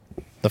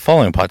The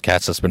following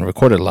podcast has been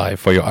recorded live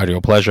for your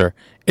audio pleasure.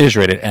 It is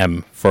rated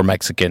M for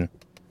Mexican.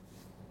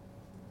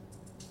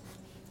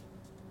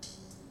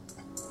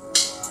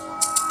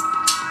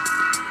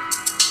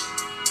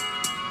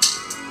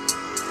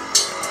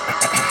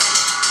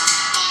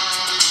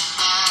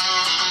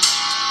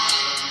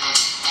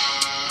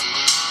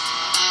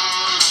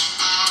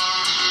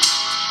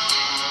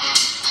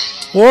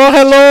 Well,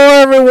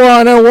 hello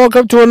everyone, and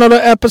welcome to another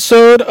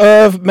episode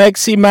of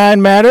Mexi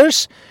Mind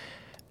Matters.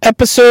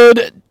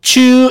 Episode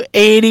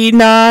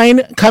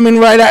 289, coming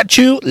right at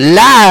you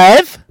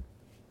live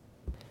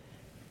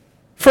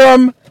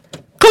from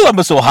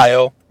Columbus,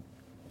 Ohio.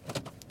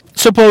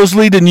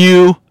 Supposedly the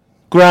new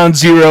ground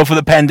zero for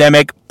the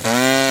pandemic.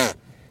 For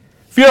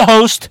your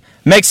host,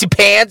 Mexi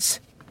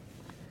Pants.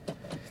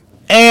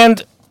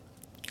 And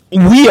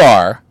we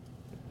are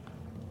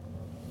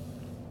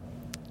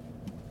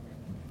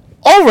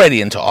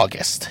already into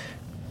August.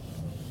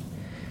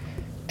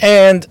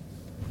 And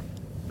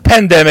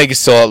pandemic is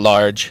still at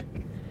large.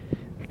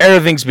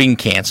 Everything's being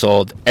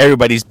canceled.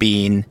 Everybody's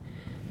being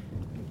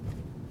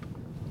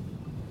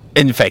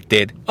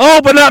infected.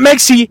 Oh, but not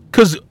Mexi,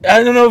 because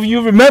I don't know if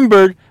you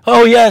remembered.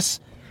 Oh, yes.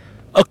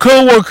 A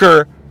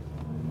coworker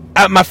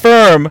at my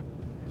firm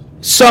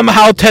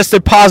somehow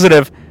tested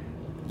positive.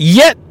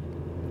 Yet,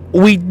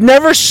 we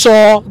never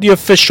saw the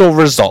official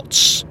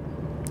results.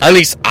 At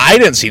least I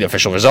didn't see the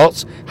official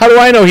results. How do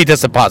I know he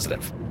tested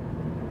positive?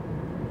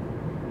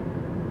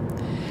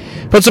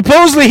 But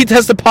supposedly he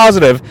tested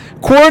positive,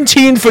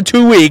 quarantined for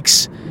 2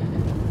 weeks.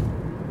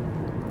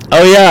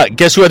 Oh yeah,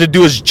 guess who had to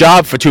do his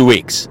job for 2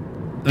 weeks?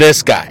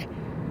 This guy.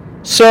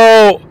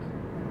 So,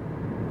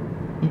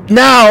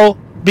 now,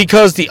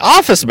 because the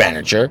office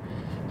manager,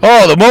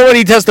 the moment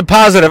he tested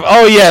positive,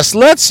 oh yes,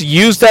 let's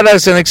use that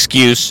as an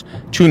excuse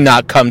to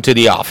not come to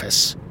the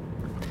office.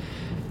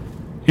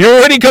 You're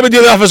already coming to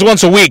the office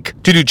once a week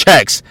to do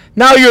checks.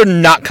 Now you're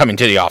not coming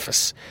to the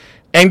office.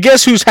 And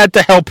guess who's had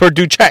to help her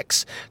do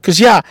checks? Because,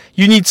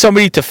 you need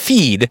somebody to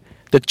feed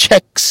the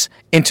checks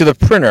into the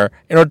printer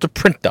in order to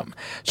print them.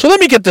 So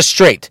let me get this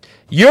straight.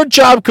 Your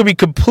job could be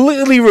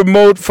completely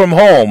remote from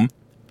home,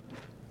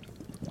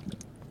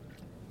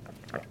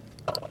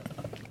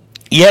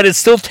 yet it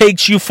still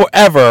takes you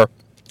forever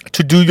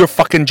to do your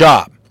fucking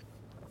job.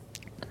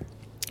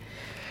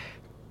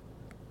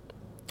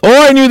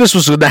 Oh, I knew this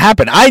was going to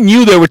happen. I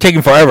knew they were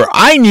taking forever.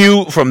 I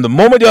knew from the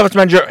moment the office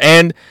manager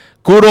and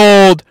good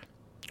old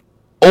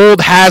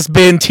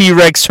has-been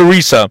T-Rex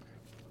Teresa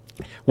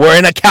were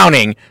in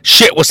accounting,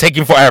 shit was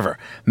taking forever.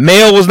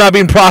 Mail was not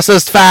being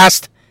processed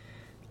fast.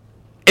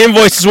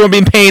 Invoices weren't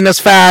being paid as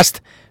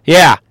fast.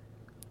 Yeah.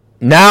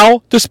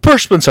 Now,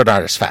 disbursements are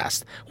not as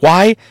fast.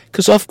 Why?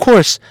 Because, of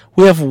course,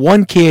 we have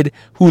one kid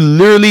who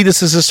literally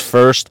this is his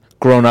first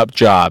grown-up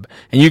job.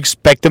 And you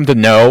expect him to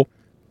know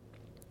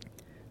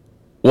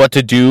what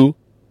to do,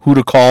 who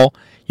to call.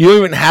 You don't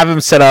even have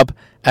him set up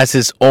as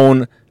his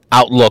own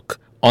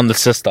outlook on the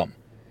system.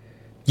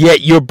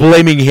 Yet you're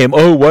blaming him.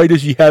 Oh, why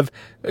does he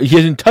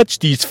hasn't touched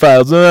these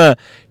files?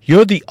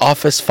 You're the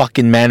office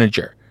fucking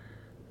manager.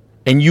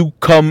 And you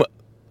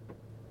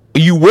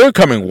were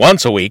coming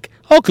once a week.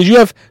 Oh, because you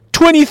have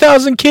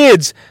 20,000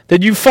 kids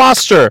that you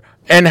foster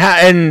and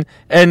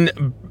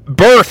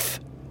birth.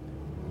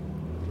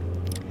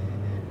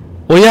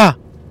 Well, yeah,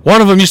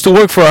 one of them used to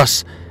work for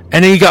us.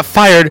 And then he got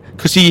fired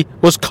because he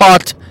was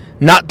caught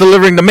not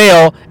delivering the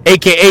mail,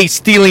 a.k.a.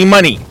 stealing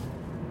money.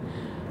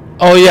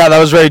 Oh, yeah, that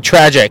was very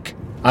tragic,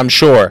 I'm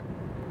sure.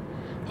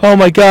 Oh,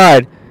 my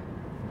God.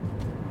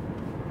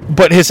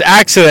 But his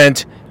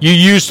accident, you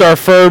used our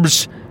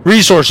firm's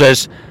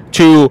resources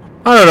to,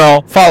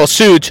 file a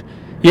suit,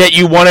 yet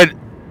you wanted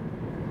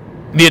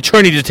the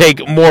attorney to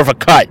take more of a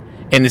cut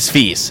in his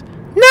fees.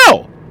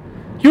 No!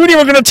 You weren't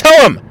even going to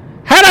tell him.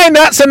 Had I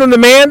not sent him the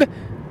demand,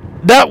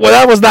 that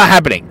was not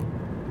happening.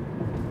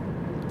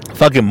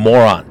 Fucking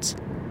morons.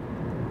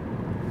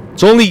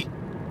 It's only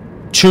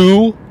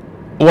 3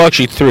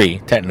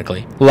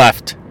 technically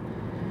left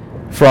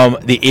from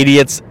the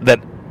idiots that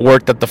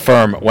worked at the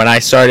firm when I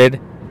started,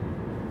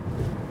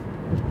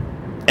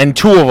 and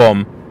 2 of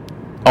them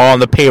are on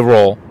the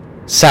payroll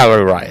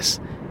salary rise,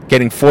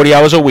 getting 40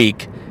 hours a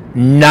week,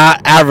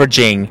 not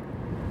averaging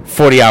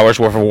 40 hours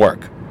worth of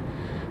work.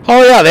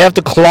 Oh yeah, they have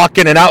to clock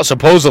in and out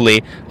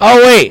supposedly.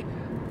 Oh wait,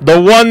 the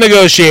one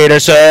negotiator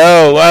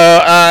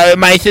said,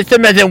 my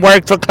system doesn't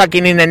work for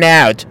clocking in and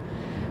out.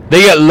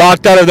 They get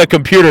locked out of the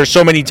computer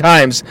so many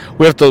times,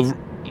 we have to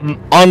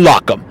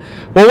unlock them.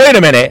 Well, wait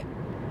a minute.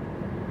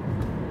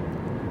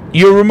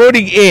 You're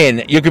remoting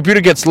in, your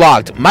computer gets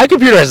locked. My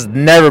computer has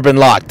never been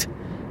locked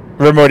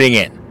remoting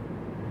in.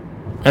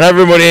 And I've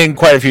remoted in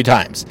quite a few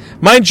times.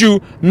 Mind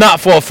you, not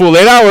for a full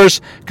 8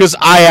 hours, because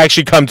I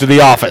actually come to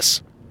the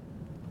office.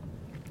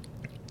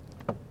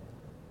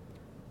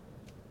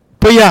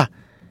 But yeah,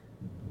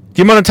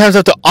 the amount of times I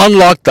have to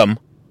unlock them.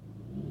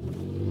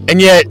 And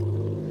yet,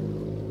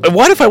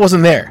 what if I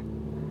wasn't there?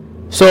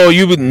 So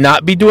you would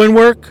not be doing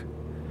work?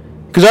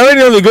 Because I already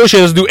know the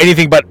negotiator doesn't do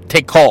anything but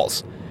take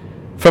calls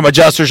from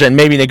adjusters and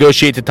maybe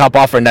negotiate the top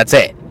offer, and that's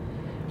it.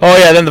 Oh,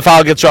 yeah, then the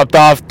file gets dropped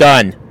off.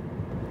 Done.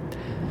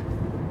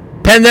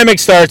 Pandemic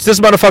starts. This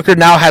motherfucker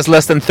now has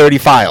less than 30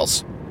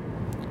 files.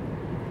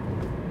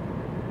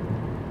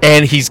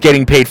 And he's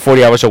getting paid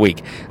 40 hours a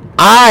week.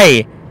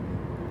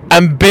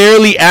 I'm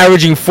barely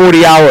averaging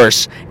 40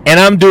 hours, and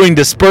I'm doing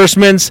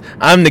disbursements.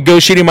 I'm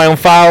negotiating my own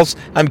files.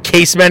 I'm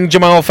case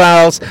managing my own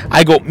files.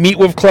 I go meet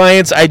with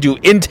clients. I do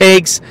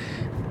intakes.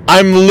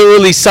 I'm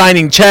literally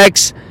signing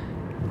checks,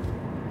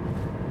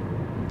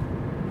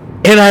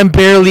 and I'm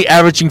barely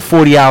averaging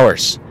 40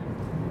 hours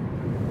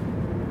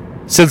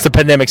since the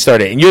pandemic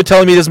started. And you're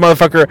telling me this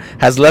motherfucker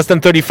has less than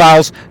 30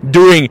 files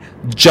doing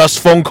just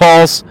phone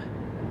calls,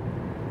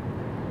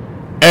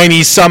 and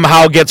he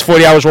somehow gets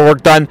 40 hours of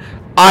work done?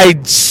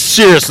 I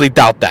seriously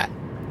doubt that.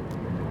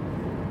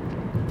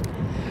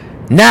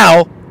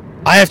 Now,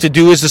 I have to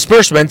do his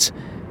disbursements,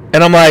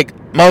 and I'm like,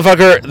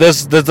 motherfucker,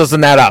 this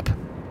doesn't add up.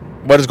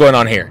 What is going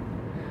on here?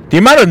 The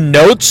amount of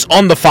notes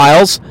on the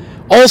files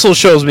also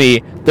shows me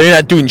that you're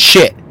not doing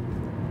shit.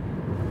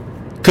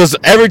 Because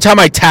every time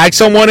I tag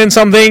someone in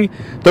something,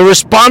 the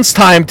response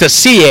time to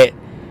see it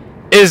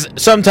is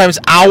sometimes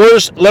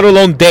hours, let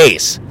alone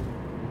days.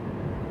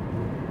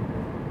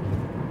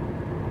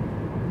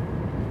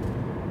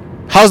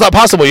 How is that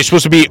possible? You're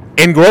supposed to be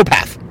in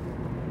GrowPath.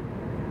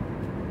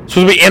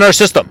 Supposed to be in our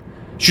system.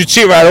 You should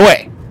see it right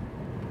away.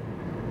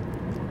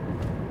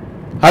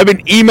 I've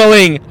been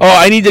emailing. Oh,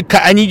 I need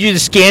you to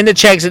scan the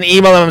checks and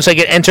email them so I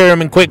can enter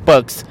them in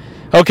QuickBooks.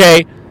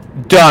 Okay,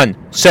 done.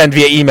 Send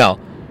via email.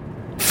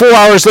 4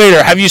 hours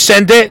later, have you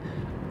sent it?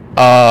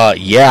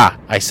 Yeah,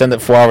 I sent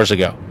it 4 hours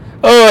ago.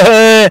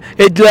 Oh,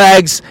 it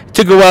lags. It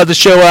took a while to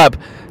show up.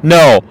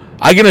 No.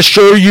 I can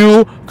assure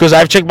you, because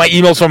I've checked my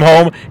emails from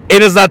home,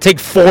 it does not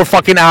take 4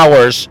 fucking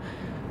hours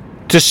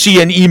to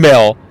see an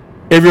email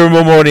if you're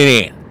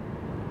remoting in.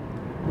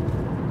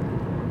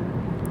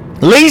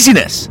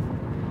 Laziness.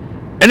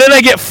 And then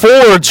I get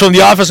forwards from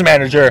the office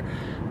manager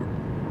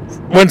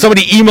when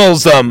somebody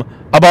emails them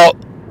about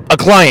a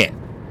client.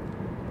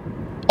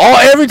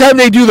 Every time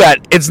they do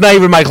that, it's not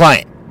even my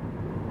client.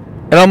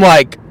 And I'm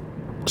like,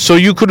 so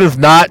you could have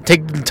not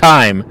taken the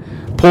time,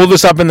 pull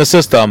this up in the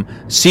system,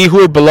 see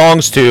who it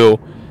belongs to,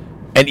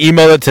 and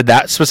email it to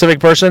that specific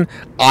person?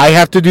 I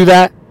have to do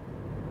that?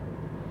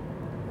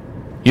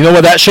 You know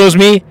what that shows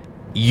me?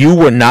 You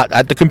were not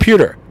at the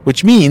computer,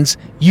 which means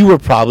you were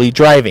probably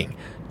driving.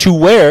 To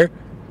where?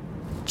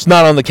 It's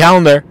not on the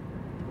calendar.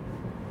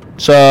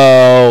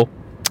 So,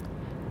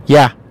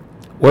 yeah.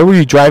 Where were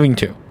you driving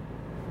to?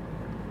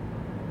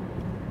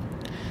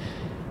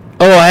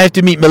 Oh, I have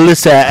to meet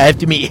Melissa. I have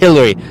to meet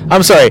Hillary.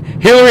 I'm sorry.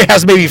 Hillary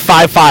has maybe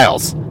 5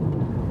 files.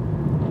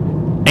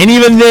 And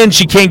even then,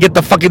 she can't get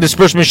the fucking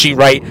disbursement sheet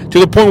right to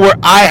the point where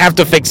I have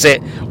to fix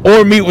it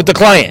or meet with the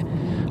client.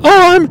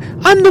 Oh,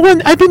 I'm the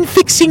one. I've been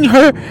fixing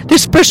her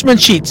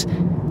disbursement sheets.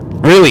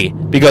 Really?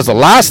 Because the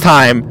last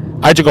time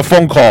I took a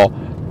phone call,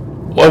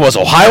 it was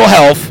Ohio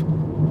Health.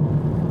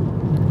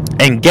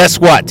 And guess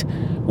what?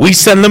 We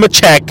send them a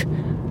check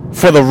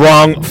for the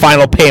wrong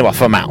final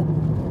payment amount.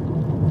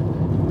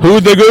 Who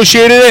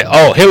negotiated it?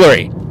 Oh,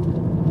 Hillary.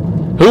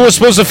 Who was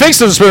supposed to fix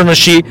the disbursement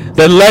sheet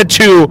that led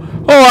to,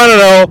 I don't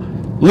know,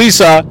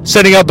 Lisa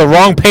sending out the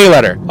wrong pay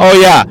letter. Oh,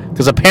 yeah,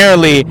 because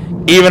apparently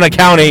even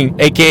accounting,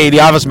 a.k.a. the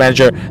office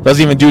manager,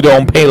 doesn't even do their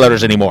own pay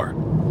letters anymore.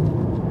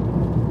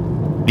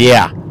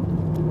 Yeah.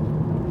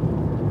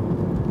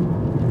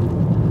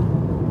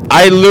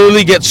 I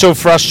literally get so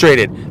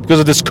frustrated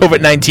because of this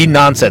COVID-19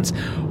 nonsense.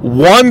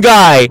 One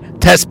guy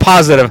tests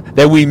positive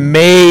that we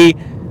may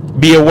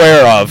be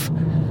aware of.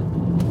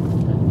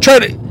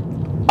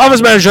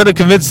 Office manager tried to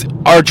convince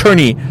our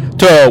attorney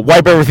to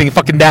wipe everything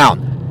fucking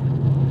down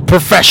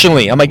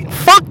professionally. I'm like,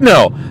 fuck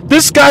no.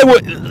 This guy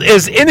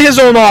is in his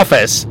own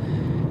office.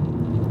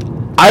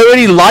 I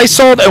already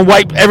Lysoled and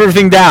wiped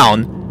everything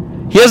down.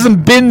 He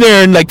hasn't been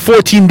there in like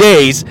 14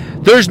 days.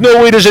 There's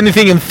no way there's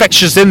anything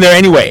infectious in there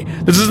anyway.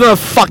 This isn't a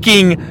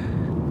fucking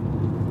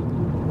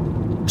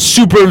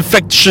super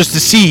infectious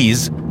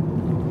disease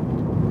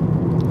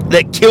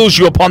that kills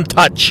you upon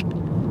touch.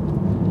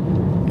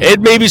 It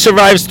maybe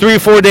survives 3 or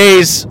 4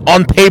 days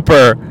on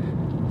paper,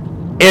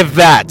 if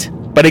that.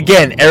 But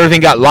again, everything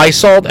got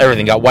Lysoled,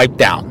 everything got wiped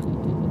down.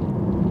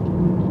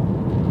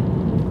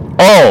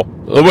 Oh,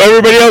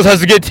 everybody else has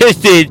to get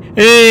tested.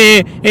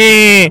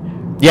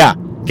 Yeah,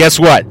 guess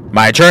what?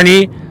 My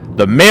attorney,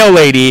 the mail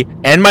lady,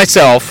 and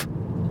myself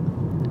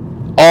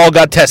all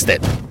got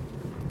tested.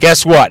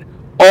 Guess what?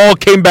 All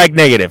came back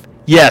negative.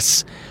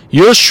 Yes,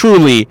 yours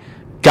truly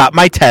got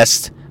my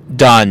test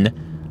done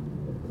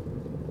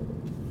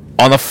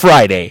on a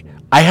Friday.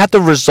 I had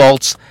the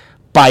results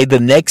by the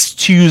next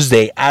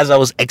Tuesday as I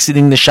was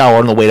exiting the shower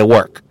on the way to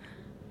work.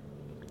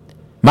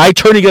 My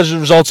attorney got the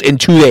results in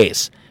 2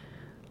 days.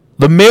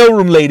 The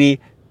mailroom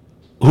lady,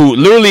 who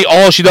literally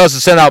all she does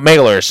is send out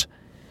mailers,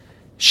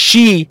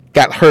 she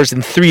got hers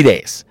in 3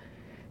 days.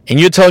 And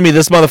you're telling me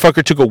this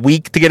motherfucker took a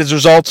week to get his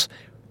results?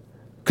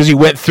 Because he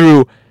went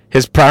through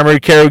his primary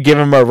care, gave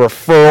him a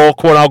referral,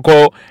 quote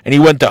unquote, and he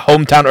went to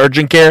Hometown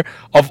Urgent Care.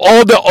 Of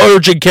all the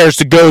urgent cares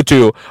to go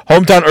to,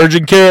 Hometown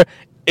Urgent Care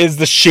is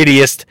the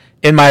shittiest,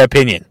 in my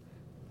opinion.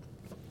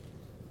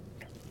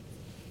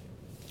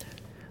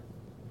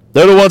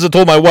 They're the ones that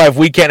told my wife,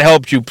 we can't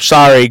help you.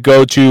 Sorry,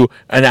 go to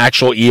an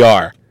actual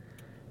ER.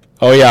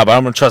 Oh, yeah, but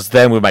I'm going to trust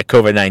them with my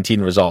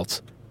COVID-19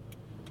 results.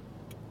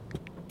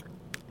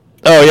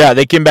 Oh, yeah,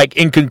 they came back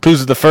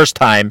inconclusive the first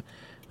time.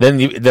 Then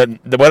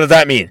what does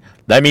that mean?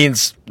 That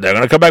means they're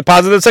going to come back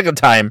positive the second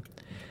time.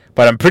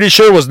 But I'm pretty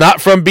sure it was not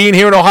from being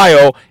here in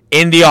Ohio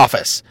in the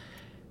office.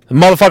 The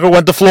motherfucker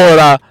went to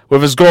Florida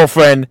with his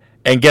girlfriend,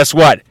 and guess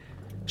what?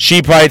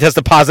 She probably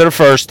tested positive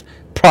first,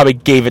 probably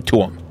gave it to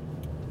him.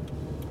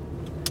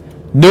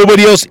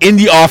 Nobody else in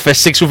the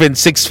office within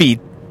 6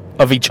 feet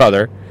of each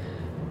other.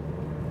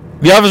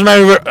 The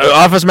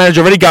office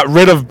manager already got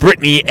rid of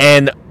Brittany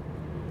and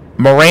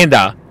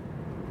Miranda,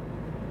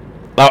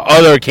 our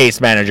other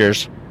case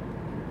managers.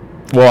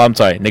 Well, I'm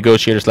sorry,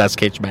 negotiators last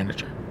case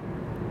manager.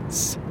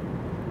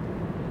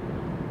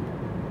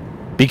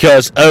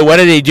 Because, what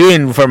are they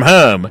doing from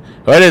home?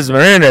 What is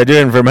Miranda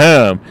doing from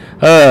home?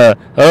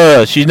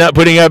 She's not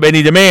putting up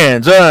any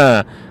demands.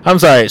 I'm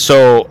sorry.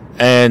 So,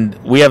 and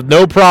we have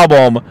no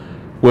problem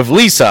with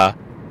Lisa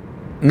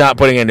not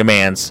putting in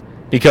demands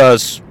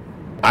because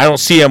I don't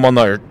see them on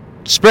their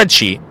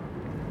spreadsheet.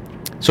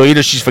 So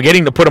either she's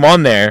forgetting to put them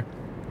on there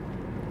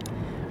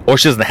or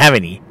she doesn't have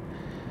any.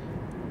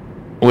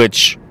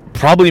 Which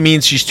probably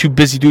means she's too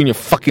busy doing your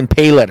fucking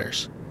pay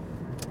letters.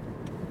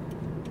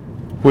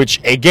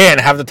 Which, again,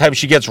 half the time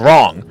she gets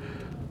wrong.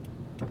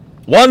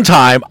 One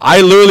time,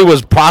 I literally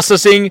was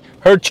processing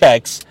her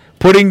checks,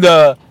 putting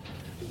the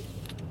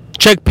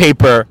check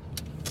paper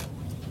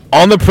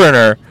on the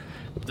printer.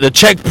 The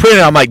check printed,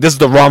 I'm like, this is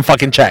the wrong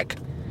fucking check.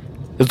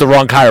 This is the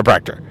wrong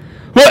chiropractor.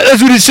 Well,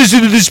 that's what it says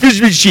in the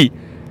disbursement sheet.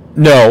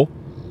 No,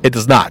 it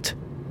does not.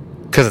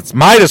 Because it's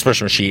my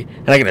disbursement sheet,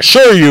 and I can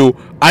assure you,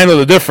 I know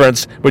the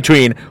difference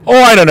between,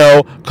 I don't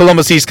know,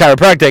 Columbus East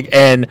Chiropractic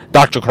and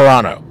Dr.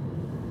 Carano.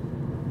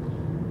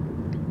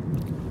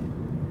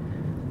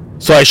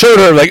 So I showed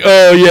her, like,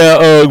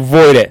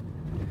 void it.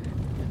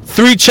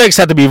 3 checks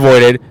had to be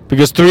voided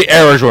because 3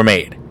 errors were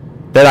made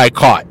that I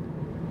caught.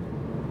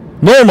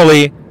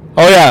 Normally,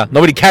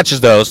 nobody catches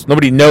those.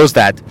 Nobody knows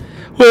that.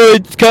 Well,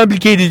 it's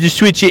complicated to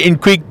switch it in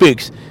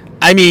QuickBooks.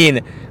 I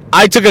mean,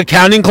 I took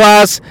accounting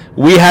class.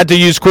 We had to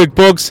use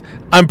QuickBooks.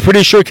 I'm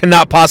pretty sure it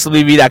cannot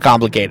possibly be that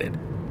complicated.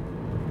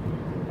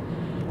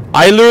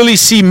 I literally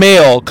see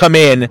mail come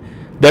in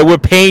that we're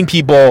paying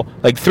people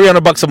like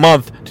 $300 a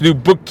month to do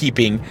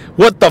bookkeeping.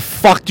 What the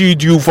fuck do you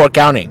do for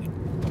accounting?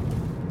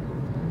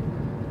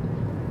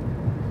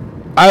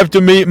 I have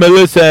to meet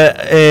Melissa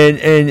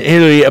and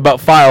Hillary about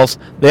files.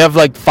 They have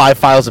like 5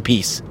 files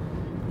apiece.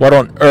 What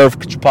on earth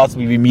could you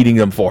possibly be meeting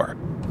them for?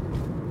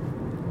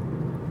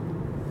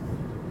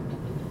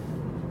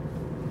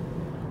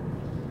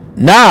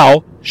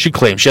 Now, she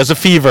claims she has a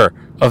fever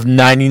of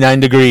 99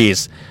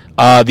 degrees.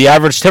 The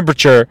average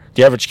temperature,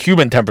 the average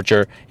human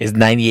temperature is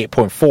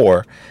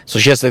 98.4. So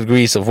she has the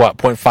degrees of what,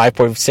 0.5,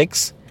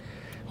 0.6?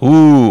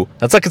 Ooh,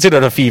 that's not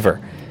considered a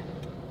fever.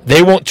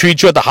 They won't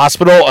treat you at the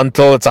hospital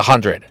until it's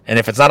 100. And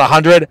if it's not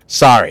 100,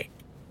 sorry.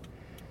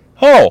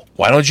 Oh,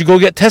 why don't you go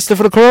get tested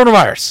for the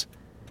coronavirus?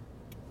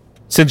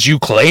 Since you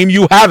claim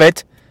you have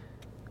it.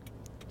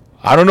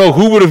 I don't know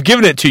who would have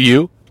given it to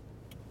you.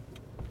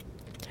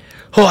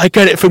 I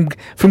got it from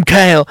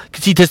Kyle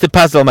because he tested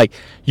positive. I'm like,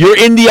 you're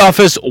in the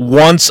office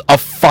once a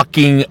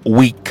fucking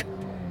week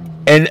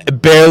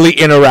and barely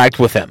interact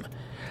with him.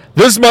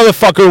 This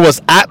motherfucker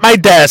was at my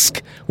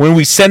desk when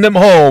we sent him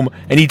home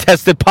and he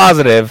tested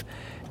positive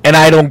and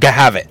I don't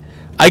have it.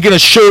 I can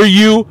assure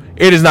you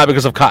it is not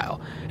because of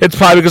Kyle. It's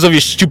probably because of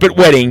your stupid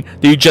wedding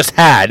that you just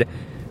had.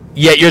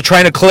 Yet you're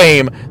trying to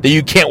claim that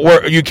you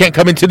can't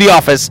come into the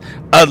office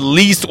at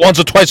least once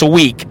or twice a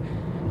week.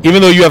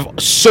 Even though you have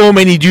so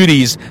many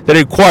duties that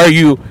require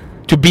you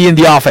to be in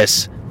the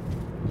office.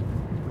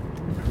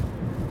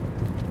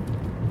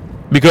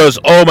 Because,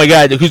 oh my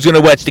God, who's going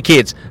to watch the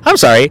kids? I'm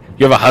sorry,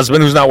 you have a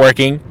husband who's not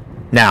working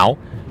now.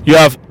 You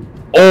have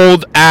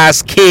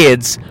old-ass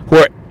kids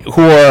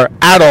who are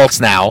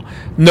adults now.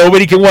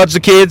 Nobody can watch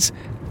the kids?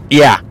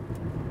 Yeah,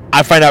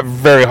 I find that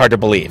very hard to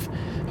believe.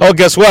 Oh,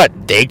 guess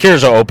what?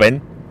 Daycares are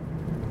open.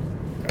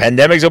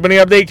 Pandemic's opening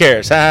up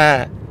daycares.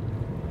 Ha.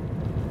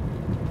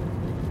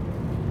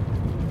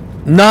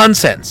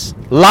 Nonsense.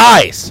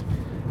 Lies.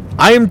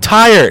 I am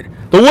tired.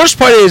 The worst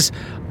part is,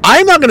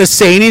 I'm not going to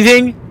say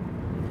anything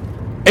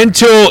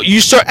until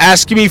you start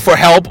asking me for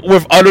help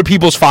with other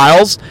people's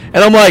files. And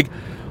I'm like,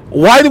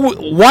 why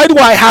do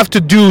I have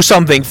to do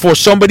something for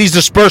somebody's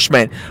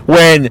disbursement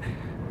when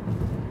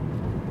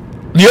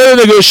the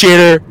other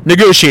negotiator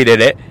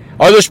negotiated it?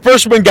 Our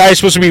disbursement guy is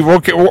supposed to be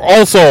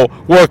also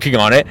working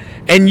on it.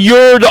 And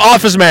you're the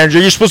office manager.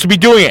 You're supposed to be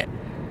doing it.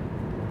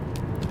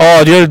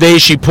 Oh, the other day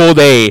she pulled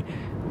a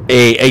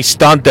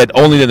stunt that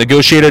only the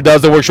negotiator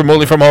does that works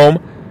remotely from home.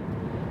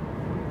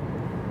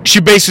 She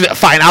basically,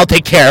 fine, I'll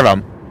take care of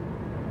him.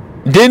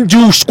 Didn't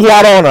do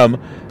squat on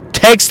him.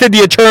 Texted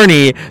the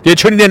attorney. The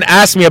attorney didn't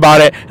ask me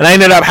about it, and I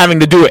ended up having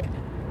to do it.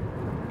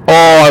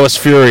 Oh, I was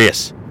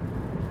furious.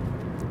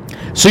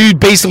 So you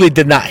basically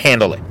did not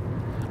handle it.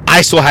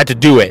 I still had to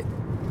do it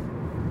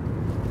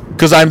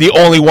because I'm the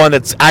only one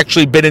that's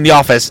actually been in the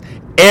office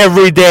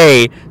every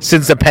day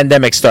since the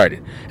pandemic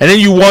started. And then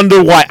you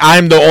wonder why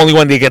I'm the only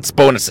one that gets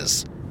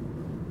bonuses.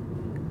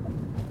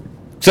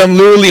 So I'm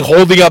literally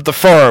holding up the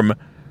firm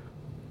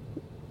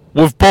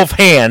with both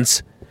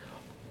hands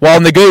while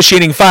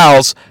negotiating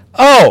files.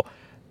 Oh,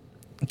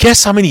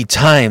 guess how many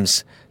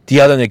times the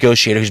other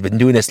negotiator who's been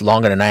doing this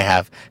longer than I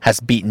have has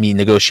beaten me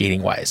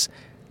negotiating wise?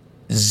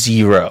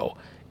 0.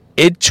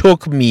 It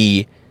took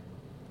me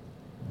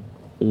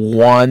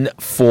 1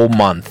 full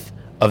month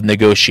of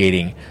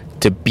negotiating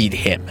to beat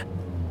him.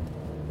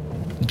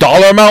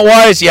 Dollar amount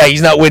wise, yeah,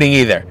 he's not winning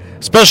either.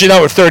 Especially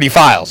not with 30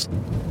 files.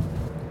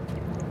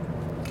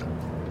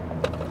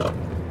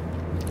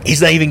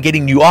 He's not even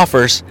getting new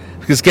offers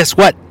because guess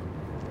what?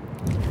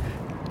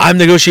 I'm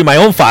negotiating my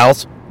own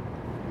files.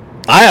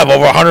 I have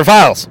over 100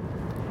 files.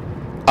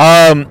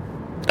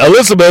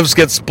 Elizabeth's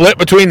gets split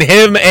between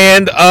him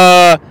and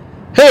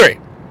Hillary.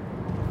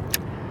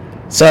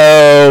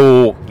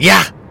 So,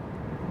 yeah.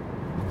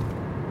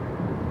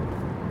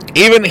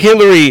 Even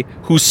Hillary,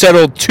 who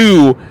settled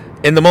 2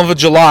 in the month of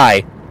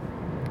July,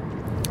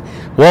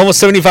 one was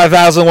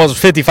 $75,000, one was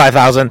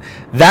 $55,000.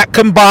 That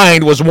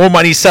combined was more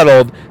money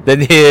settled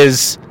than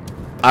his,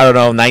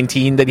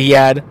 19 that he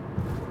had,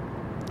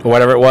 or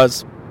whatever it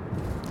was.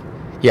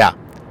 Yeah,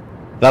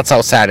 that's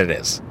how sad it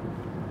is.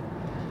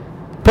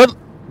 But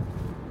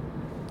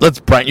let's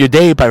brighten your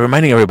day by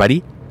reminding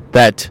everybody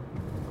that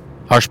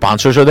our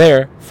sponsors are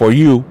there for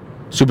you.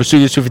 Super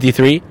Studios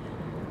 253.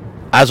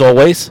 As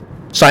always,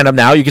 sign up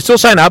now. You can still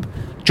sign up.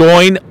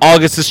 Join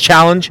August's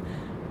challenge.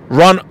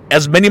 Run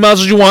as many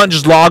miles as you want.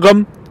 Just log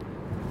them.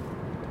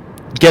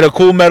 Get a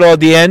cool medal at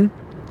the end.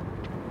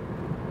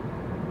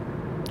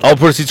 All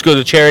proceeds go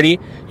to charity.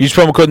 Use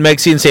promo code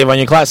MEXI and save on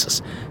your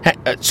classes.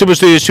 Super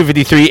Studios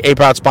 253, a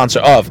proud sponsor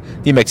of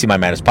the Mexi My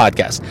Madness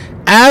podcast.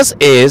 As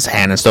is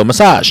Hand and Stone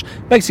Massage.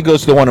 Mexi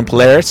goes to the one in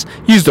Polaris.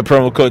 Use the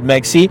promo code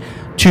MEXI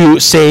to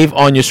save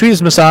on your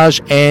sweetest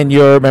massage and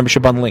your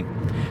membership bundling.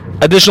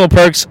 Additional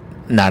perks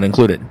not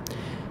included.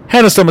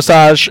 Hand and Stone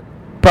Massage,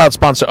 proud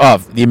sponsor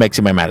of the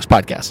Mexi My Madness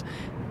podcast.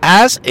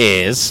 As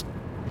is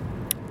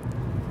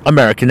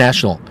American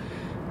National.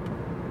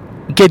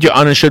 Get your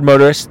uninsured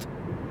motorist,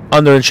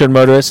 underinsured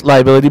motorist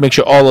liability. Make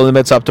sure all the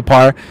limits up to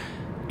par.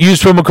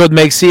 Use promo code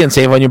MEXI and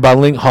save on your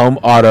bundling, home,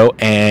 auto,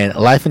 and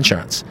life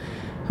insurance.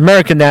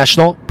 American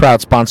National,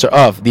 proud sponsor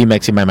of the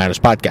Mexi My Matters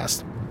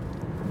podcast.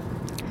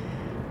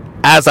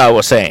 As I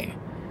was saying,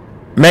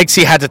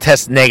 Mexi had to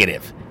test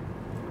negative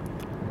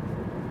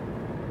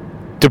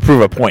to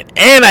prove a point.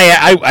 And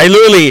I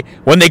literally,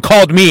 when they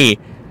called me,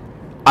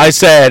 I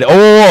said,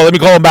 let me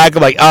call them back.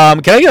 I'm like,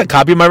 can I get a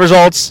copy of my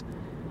results?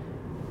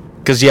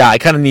 Because, yeah, I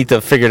kind of need to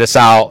figure this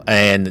out.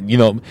 And,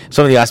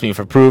 somebody asked me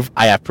for proof.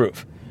 I have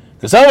proof.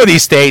 Because some of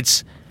these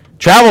states,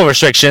 travel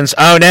restrictions,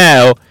 oh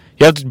no,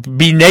 you have to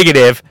be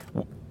negative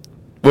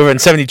within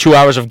 72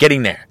 hours of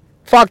getting there.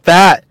 Fuck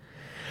that.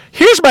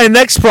 Here's my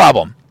next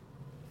problem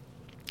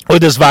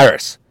with this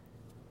virus.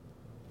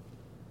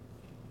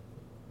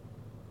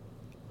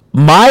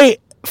 My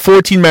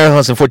 14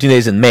 marathons in 14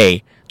 days in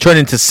May turned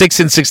into 6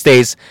 in 6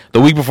 days the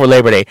week before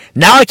Labor Day.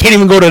 Now I can't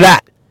even go to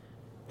that.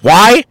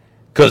 Why?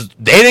 Because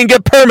they didn't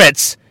get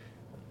permits.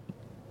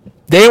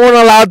 They weren't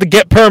allowed to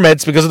get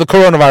permits because of the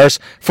coronavirus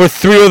for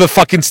 3 of the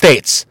fucking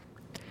states.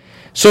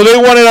 So they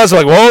wanted us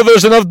like, well,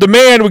 there's enough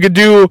demand. We could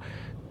do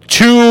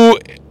 2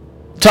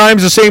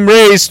 times the same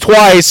race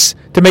twice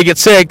to make it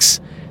 6.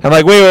 I'm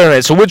like, wait a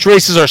minute. So which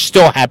races are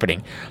still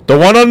happening? The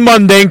one on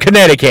Monday in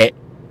Connecticut.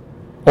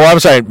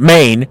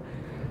 Maine.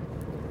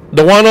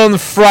 The one on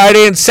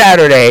Friday and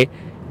Saturday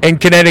in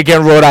Connecticut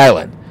and Rhode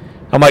Island.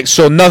 I'm like,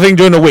 so nothing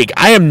during the week.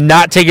 I am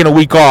not taking a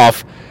week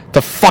off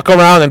to fuck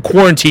around and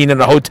quarantine in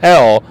a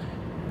hotel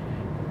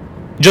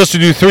just to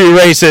do 3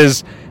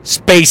 races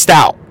spaced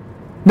out.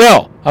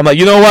 No. I'm like,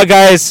 you know what,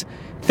 guys?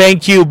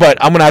 Thank you, but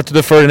I'm going to have to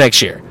defer to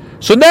next year.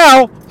 So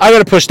now, I got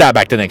to push that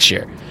back to next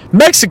year.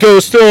 Mexico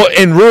is still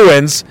in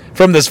ruins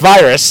from this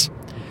virus.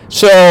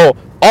 So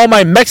all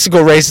my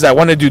Mexico races I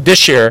want to do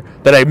this year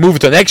that I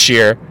moved to next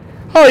year,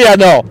 oh yeah,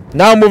 no.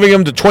 Now I'm moving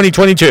them to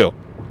 2022.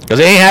 Because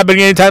it ain't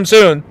happening anytime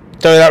soon. I'll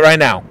tell you that right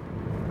now.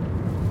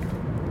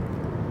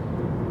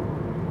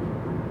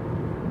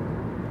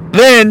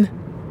 Then,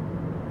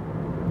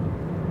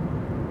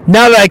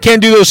 now that I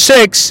can't do those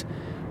 6,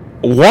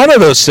 one of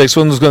those 6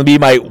 ones is going to be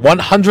my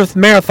 100th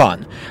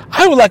marathon.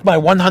 I would like my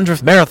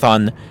 100th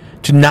marathon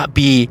to not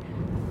be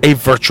a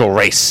virtual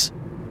race.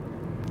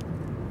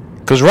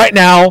 Because right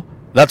now,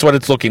 that's what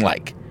it's looking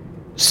like.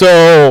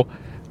 So,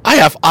 I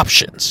have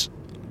options.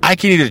 I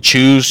can either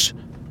choose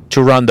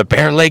to run the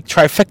Bear Lake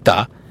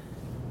Trifecta,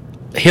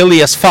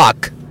 hilly as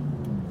fuck,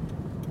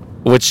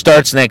 which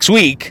starts next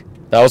week.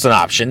 That was an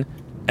option.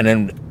 And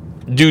then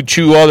do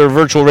 2 other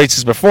virtual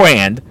races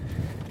beforehand.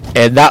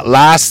 And that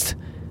last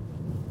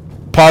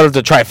part of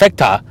the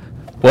trifecta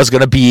was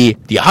going to be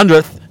the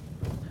 100th.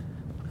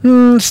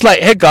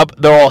 Slight hiccup.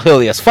 They're all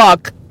hilly as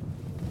fuck.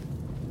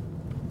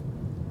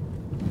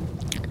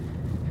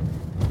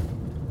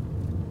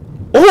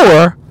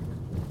 or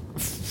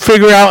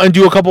figure out and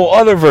do a couple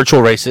other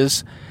virtual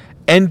races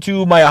and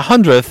do my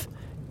 100th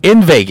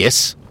in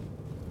Vegas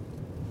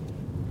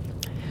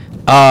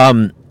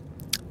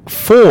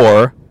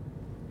for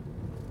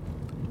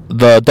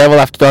the Devil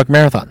After Dark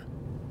Marathon.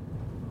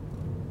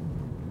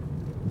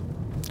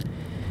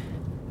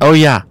 Oh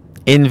yeah,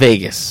 in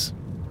Vegas.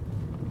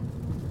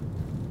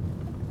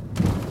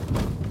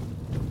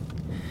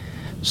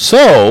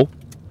 So,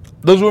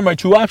 those were my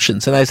two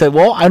options. And I said,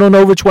 well, I don't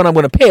know which one I'm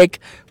going to pick,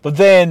 but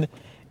then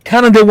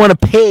kind of didn't want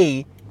to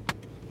pay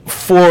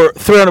for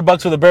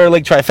 $300 for the Bear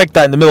Lake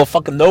trifecta in the middle of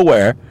fucking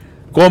nowhere,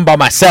 going by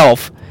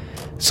myself.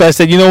 So I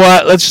said, you know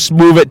what? Let's just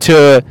move it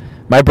to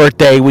my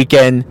birthday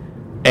weekend,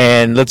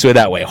 and let's do it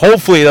that way.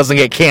 Hopefully it doesn't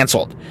get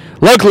canceled.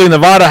 Luckily,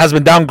 Nevada has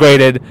been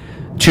downgraded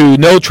to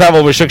no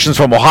travel restrictions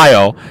from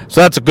Ohio,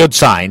 so that's a good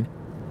sign.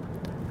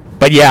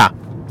 But yeah,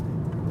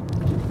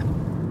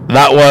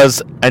 that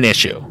was an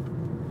issue.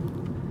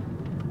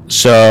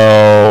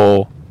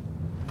 So,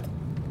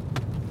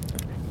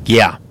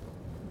 yeah.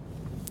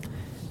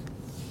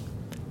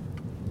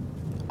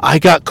 I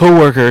got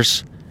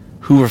coworkers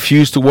who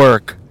refused to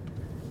work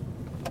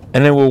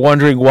and then were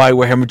wondering why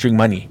we're hemorrhaging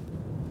money.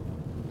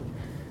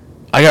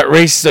 I got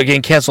races that are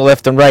getting canceled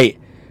left and right,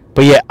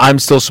 but yet I'm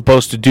still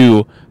supposed to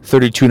do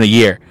 32 in a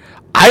year.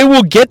 I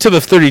will get to the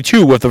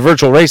 32 with the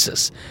virtual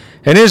races.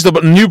 And here's the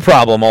new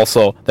problem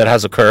also that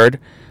has occurred.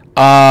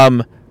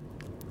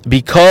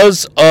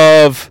 Because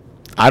of,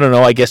 I don't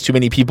know, I guess too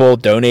many people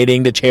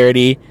donating to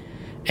charity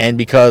and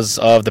because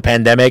of the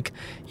pandemic,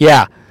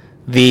 yeah,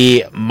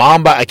 the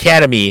Mamba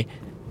Academy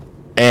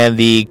and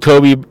the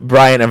Kobe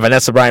Bryant and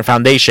Vanessa Bryant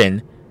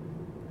Foundation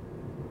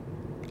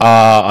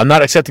are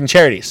not accepting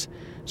charities.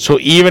 So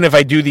even if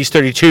I do these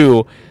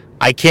 32,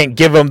 I can't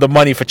give them the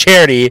money for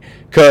charity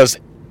because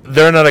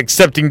they're not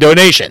accepting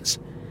donations.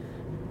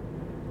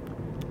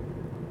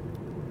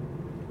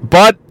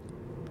 But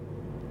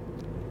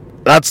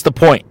that's the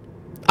point.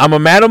 I'm a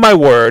man of my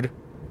word,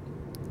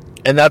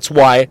 and that's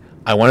why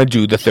I want to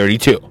do the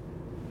 32.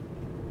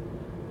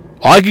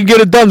 I can get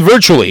it done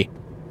virtually,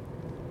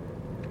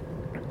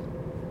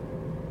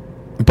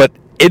 but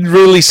it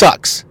really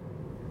sucks.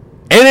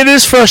 And it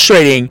is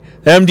frustrating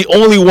that I'm the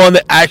only one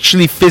that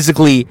actually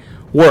physically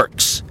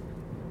works.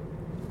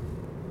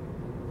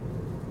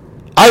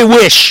 I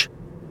wish.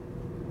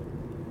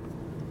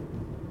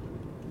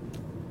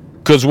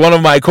 Because one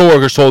of my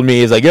coworkers told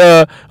me, he's like,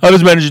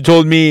 office manager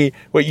told me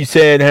what you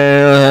said.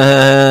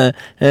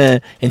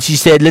 And she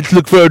said, let's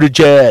look for other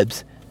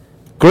jobs.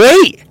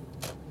 Great.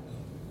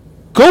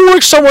 Go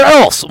work somewhere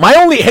else. My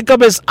only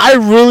hiccup is I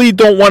really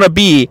don't want to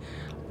be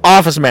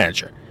office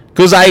manager.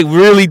 Because I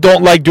really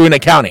don't like doing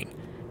accounting.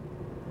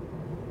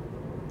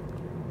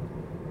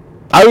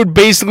 I would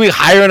basically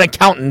hire an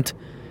accountant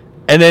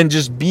and then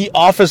just be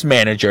office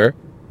manager.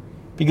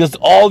 Because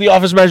all the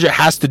office manager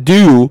has to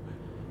do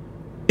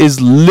is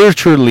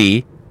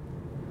literally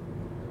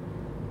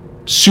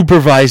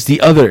supervise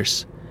the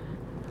others.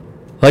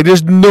 Like,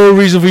 there's no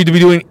reason for you to be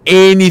doing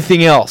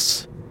anything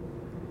else.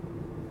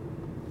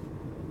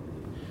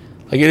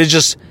 Like, it is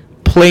just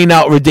plain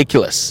out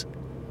ridiculous.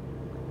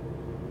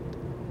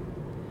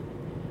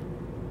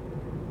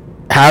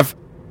 Have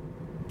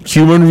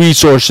human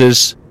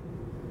resources,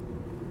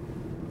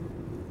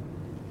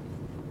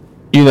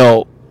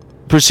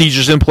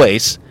 procedures in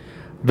place.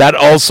 That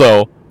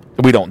also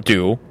we don't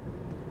do.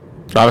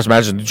 I was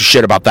imagining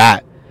shit about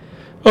that.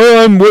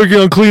 Oh, I'm working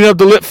on cleaning up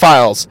the lit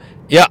files.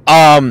 Yeah,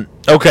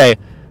 okay.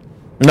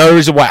 Another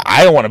reason why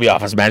I don't want to be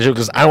office manager,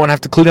 because I don't want to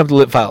have to clean up the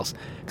lit files.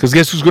 Because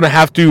guess who's going to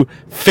have to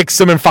fix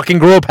them in fucking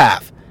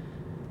GrowPath?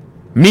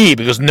 Me,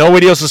 because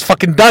nobody else has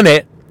fucking done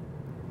it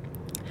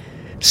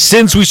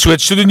since we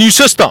switched to the new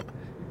system.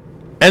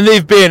 And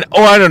they've been,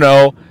 I don't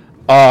know,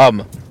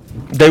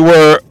 they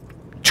were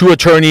two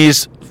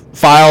attorneys'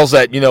 files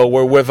that,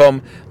 were with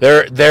them.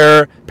 Their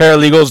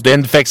paralegals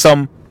didn't fix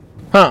them.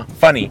 Huh,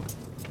 funny.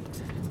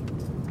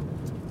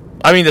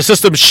 I mean, the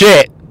system's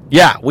shit.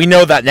 Yeah, we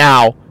know that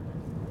now.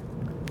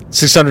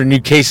 600 new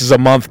cases a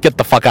month. Get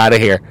the fuck out of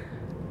here.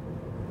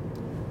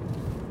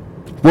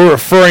 We're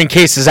referring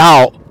cases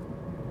out.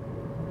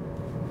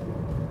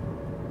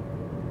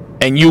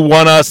 And you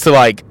want us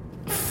to,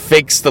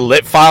 fix the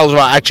lit files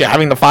without actually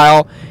having the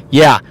file?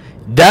 Yeah,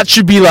 that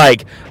should be I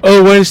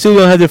still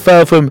don't have the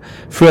file from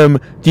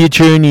the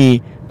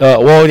attorney.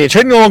 The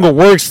attorney no longer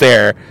works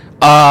there.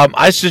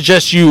 I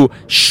suggest you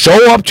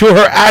show up to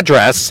her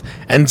address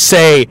and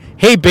say,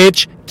 hey,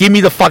 bitch, give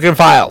me the fucking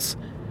files.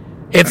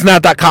 It's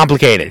not that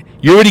complicated.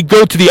 You already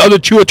go to the other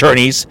two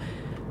attorneys,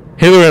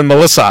 Hillary and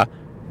Melissa,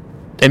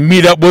 and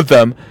meet up with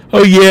them.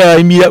 Oh, yeah,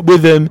 I meet up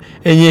with them.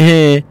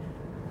 And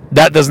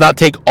that does not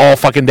take all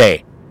fucking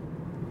day.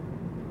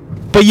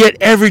 But yet,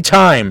 every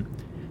time,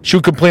 she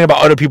would complain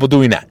about other people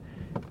doing that.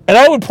 And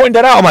I would point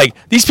that out. I'm like,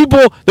 these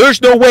people,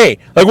 there's no way.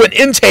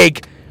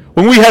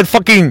 When we had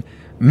fucking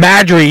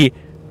Madry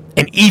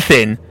and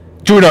Ethan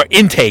doing our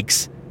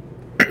intakes,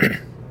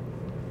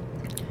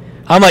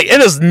 I'm like, it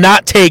does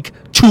not take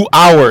 2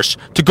 hours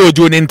to go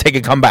do an intake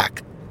and come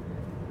back.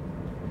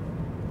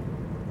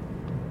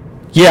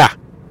 Yeah.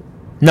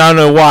 Now I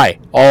know why.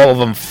 All of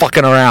them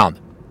fucking around.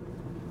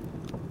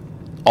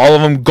 All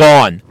of them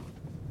gone.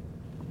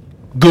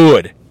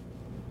 Good.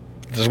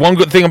 If there's one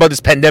good thing about this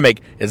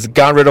pandemic, it's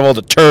gotten rid of all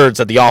the turds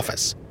at the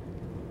office.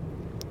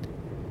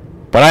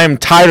 But I am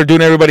tired of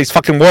doing everybody's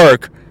fucking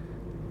work.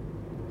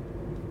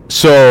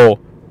 So,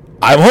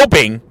 I'm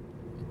hoping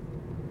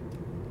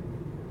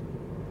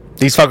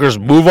these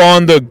fuckers move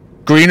on to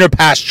greener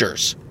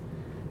pastures.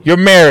 You're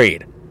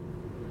married.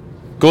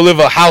 Go live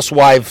a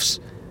housewife's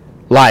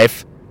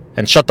life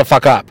and shut the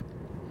fuck up.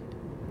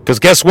 Because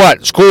guess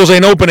what? Schools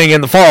ain't opening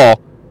in the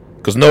fall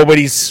because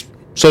nobody's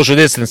social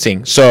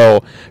distancing.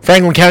 So,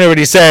 Franklin County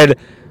already said,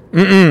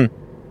 no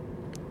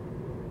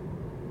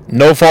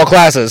fall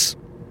classes.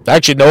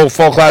 Actually, no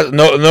fall class,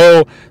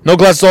 no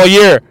classes all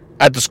year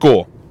at the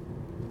school.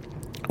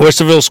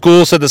 Westerville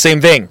School said the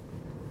same thing.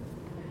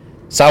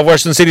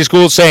 Southwestern City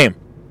Schools, same.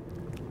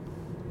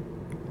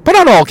 But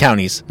not all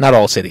counties, not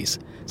all cities.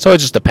 So it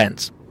just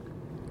depends.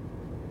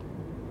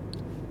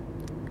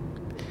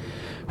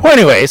 Well,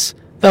 anyways,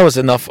 that was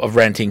enough of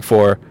ranting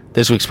for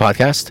this week's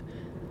podcast.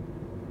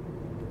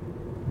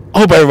 I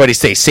hope everybody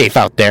stays safe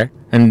out there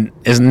and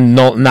is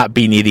not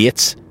being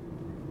idiots.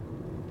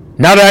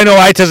 Now that I know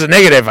I tested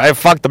negative, I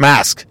fuck the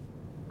mask.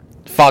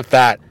 Fuck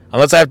that.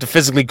 Unless I have to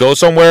physically go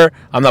somewhere,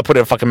 I'm not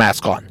putting a fucking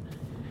mask on.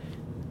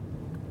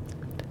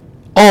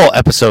 All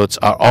episodes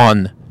are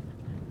on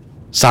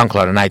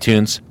SoundCloud and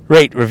iTunes.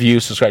 Rate, review,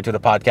 subscribe to the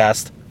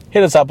podcast.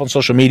 Hit us up on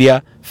social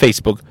media,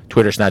 Facebook,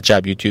 Twitter,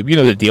 Snapchat, YouTube. You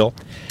know the deal.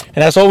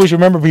 And as always,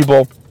 remember,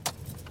 people,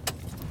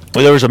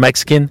 where there's a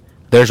Mexican,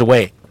 there's a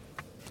way.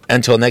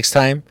 Until next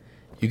time,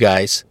 you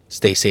guys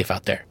stay safe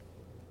out there.